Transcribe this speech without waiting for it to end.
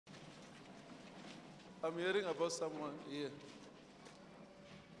I'm hearing about someone here.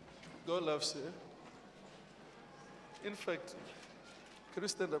 God loves you. In fact, can you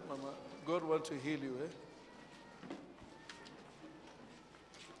stand up, Mama? God wants to heal you.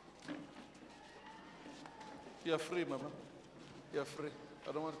 You are free, Mama. You are free.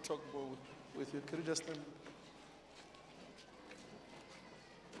 I don't want to talk more with you. Can you just stand up?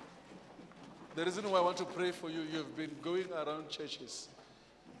 The reason why I want to pray for you, you've been going around churches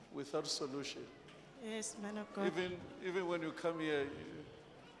without solution. Yes, man of God. Even when you come here,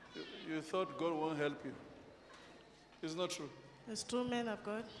 you thought God won't help you. It's not true. It's true, man of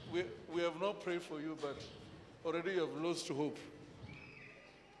God. We have not prayed for you, but already you have lost hope.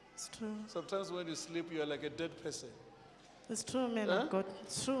 It's true. Sometimes when you sleep, you are like a dead person. It's true, man of God.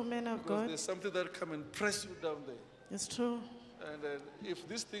 It's true, man of Because God. there's something that come and press you down there. It's true. And if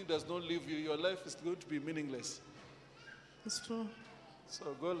this thing does not leave you, your life is going to be meaningless. It's true.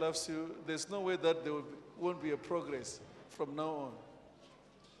 So God loves you. There's no way that there won't be a progress from now on.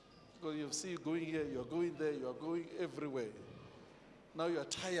 Because you see you going here, you're going there, you're going everywhere. Now you're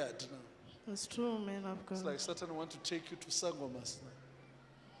tired now. It's true, man of God. It's like Satan wants to take you to Sangomas now.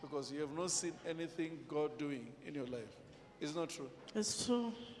 Because you have not seen anything God doing in your life. It's not true. It's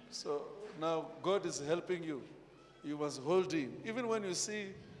true. So now God is helping you. You must hold Him. Even when you see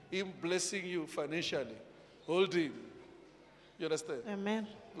Him blessing you financially, hold Him. You understand? Amen.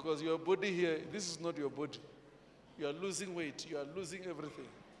 Because your body here, this is not your body. You are losing weight. You are losing everything.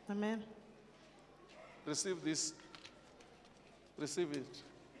 Amen. Receive this. Receive it.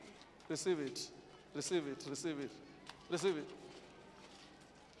 Receive it. Receive it. Receive it. Receive it.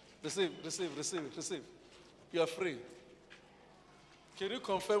 Receive, receive, receive it. Receive. You are free. Can you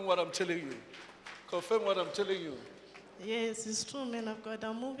confirm what I'm telling you? Confirm what I'm telling you. Yes, it's true, man of God.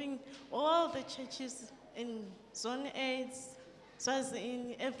 I'm moving all the churches in Zone 8,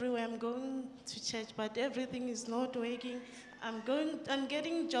 Swazini, everywhere. I'm going to church, but everything is not working. I'm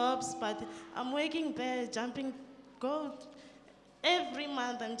getting jobs, but I'm working there, jumping gold. Every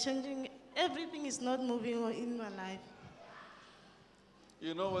month I'm changing. Everything is not moving in my life.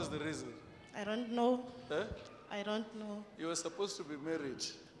 You know what's the reason? I don't know. Eh? I don't know. You were supposed to be married.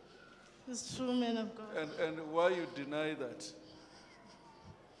 It's true, man of God. And why you deny that?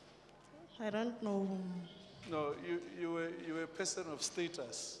 I don't know. No, you were a person of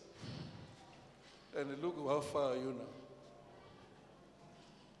status. And look how far are you now.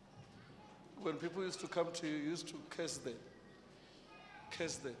 When people used to come to you, you used to curse them.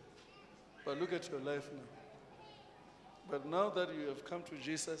 Curse them. But look at your life now. But now that you have come to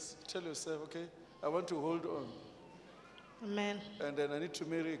Jesus, tell yourself, okay, I want to hold on. Amen. And then I need to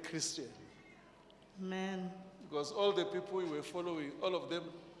marry a Christian. Amen. Because all the people you were following, all of them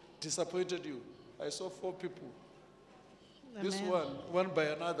disappointed you. I saw 4 people. Amen. This one by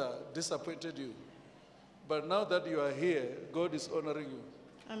another, disappointed you. But now that you are here, God is honoring you.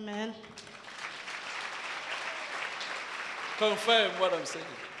 Amen. Confirm what I'm saying.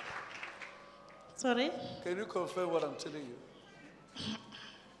 Sorry? Can you confirm what I'm telling you?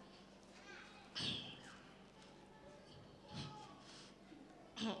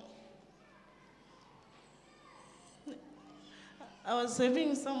 I was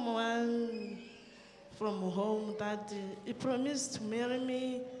having someone from home that he promised to marry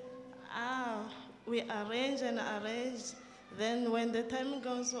me. We arranged and arranged. Then when the time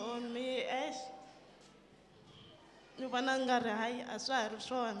goes on,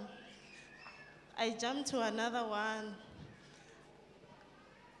 I jumped to another one.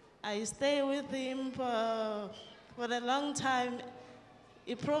 I stayed with him for a long time.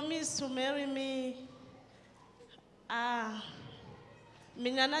 He promised to marry me.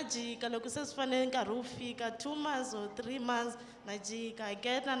 Mina najika loko sesifanele nkarhi wu fika 2 months or 3 months najika. I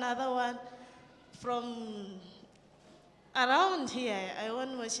get another one from around here. I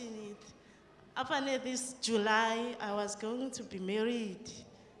wasn't watching it. After this July, I was going to be married.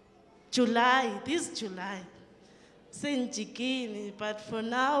 This July. Senjikini, but for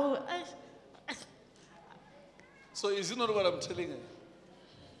now, So is it not what I'm telling her?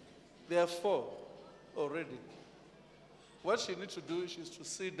 There are 4 already. What she needs to do is she's to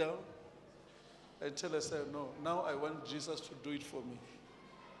sit down and tell herself, no, now I want Jesus to do it for me.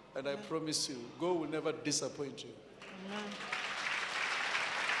 And I promise you, God will never disappoint you. Amen.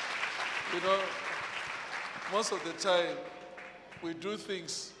 You know, most of the time, we do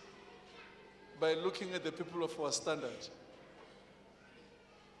things by looking at the people of our standard.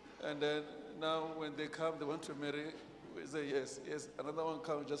 And then now when they come, they want to marry, we say yes, yes. Another one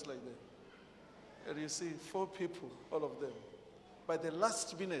comes just like that. And you see 4 people, all of them. By the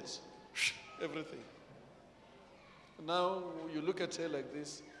last minute, everything. Now you look at her like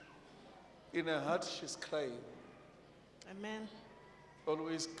this, In her heart, she's crying. Amen.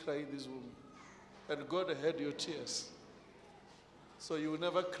 Always cry, this woman. And God heard your tears. So you will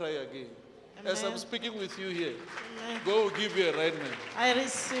never cry again. As I'm Amen. speaking with you here, Amen. God will give you a right man. I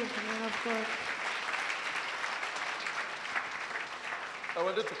receive, man of God. I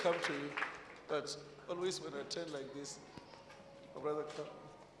wanted to come to you, but always when I turn like this, my brother come.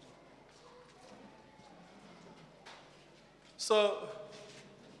 So,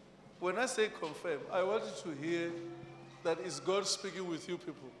 when I say confirm, I want you to hear that it's God speaking with you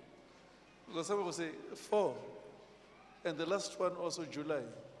people. Because some people say 4, and the last one also July.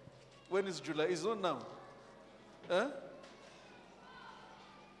 When is July? It's not now. Huh?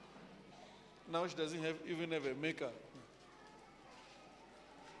 Now she doesn't even have a makeup.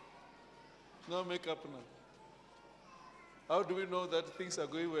 No makeup now. How do we know that things are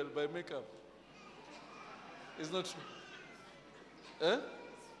going well? By makeup. It's not true. Eh?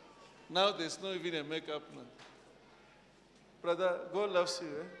 Now there's not even a makeup now. Brother, God loves you.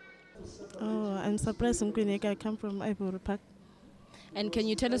 Eh? Oh, I'm surprised, Mkwinika. I come from Ivory Park. And can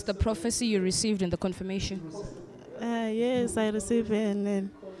you tell us the prophecy you received in the confirmation? Yes, I received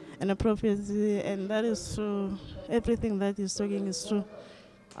a prophecy, and that is true. Everything that he's talking is true.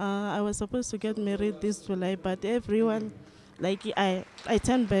 I was supposed to get married this July, but everyone, like I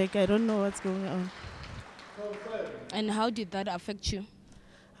turned back. I don't know what's going on. And how did that affect you?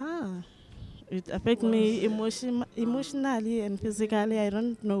 It affects me emotionally and physically. I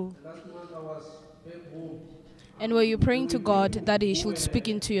don't know. And were you praying to God that He should speak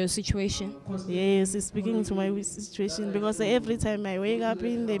into your situation? Yes, he's speaking to my situation, because every time I wake up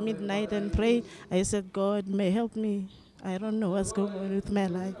in the midnight and pray, I said, God, may help me. I don't know what's going on with my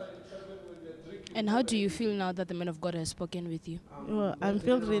life. And how do you feel now that the man of God has spoken with you? Well, I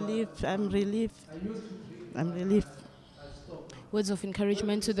feel relief. I'm relieved. I'm relieved. Words of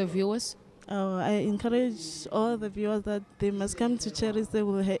encouragement to the viewers? I encourage all the viewers that they must come to church. They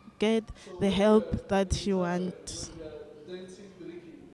will get the help that you want.